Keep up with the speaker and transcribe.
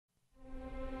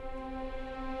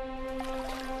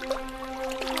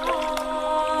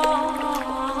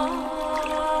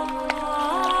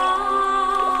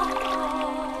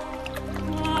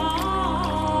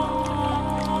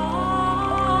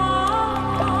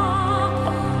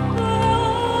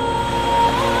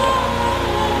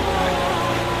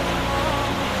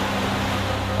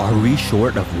we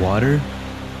short of water?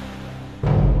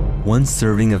 One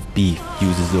serving of beef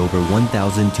uses over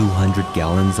 1,200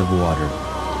 gallons of water.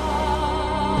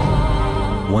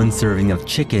 One serving of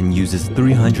chicken uses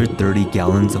 330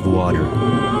 gallons of water.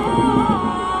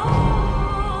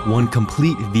 One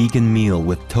complete vegan meal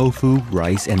with tofu,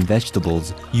 rice, and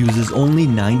vegetables uses only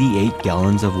 98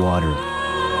 gallons of water.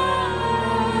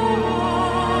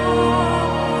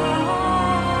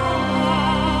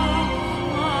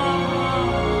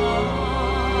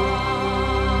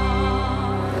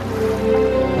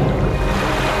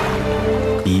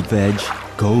 Be veg,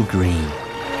 go green.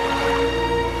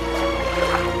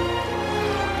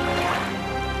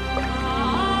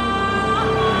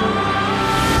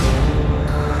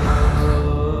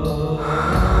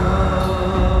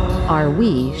 Are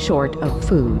we short of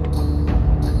food?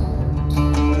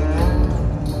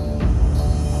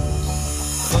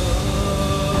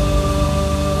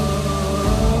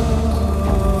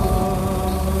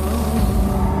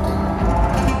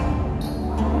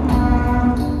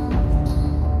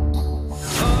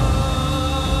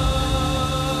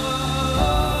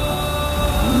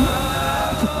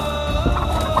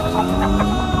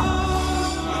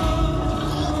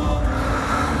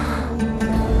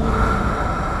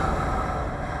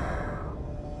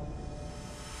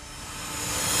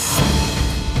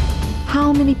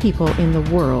 How many people in the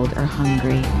world are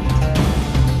hungry?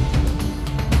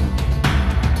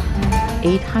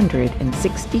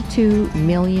 862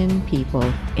 million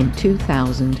people in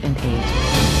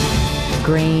 2008.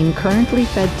 Grain currently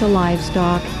fed to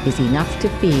livestock is enough to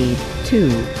feed 2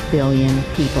 billion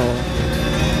people.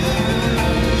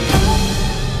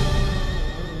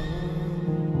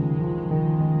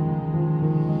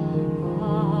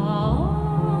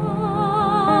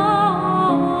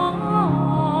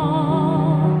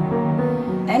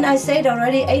 And I said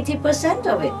already 80%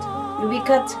 of it will be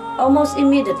cut almost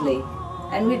immediately,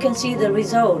 and we can see the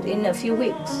result in a few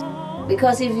weeks.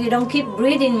 Because if we don't keep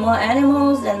breeding more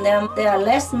animals, then there are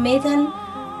less methane,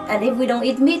 and if we don't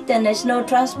eat meat, then there's no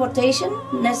transportation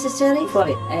necessary for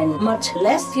it, and much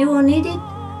less fuel needed,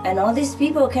 and all these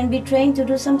people can be trained to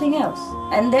do something else.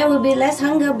 And there will be less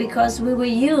hunger because we will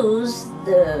use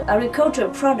the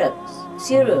agricultural products,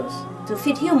 cereals, to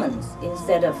feed humans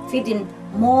instead of feeding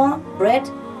more bred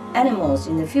animals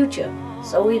in the future.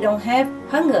 So we don't have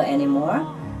hunger anymore,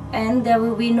 and there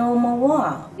will be no more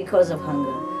war because of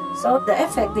hunger. So the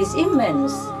effect is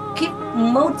immense. Keep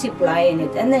multiplying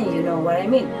it, and then you know what I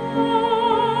mean.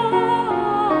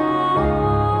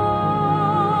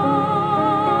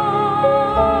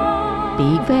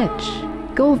 Be veg,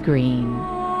 go green.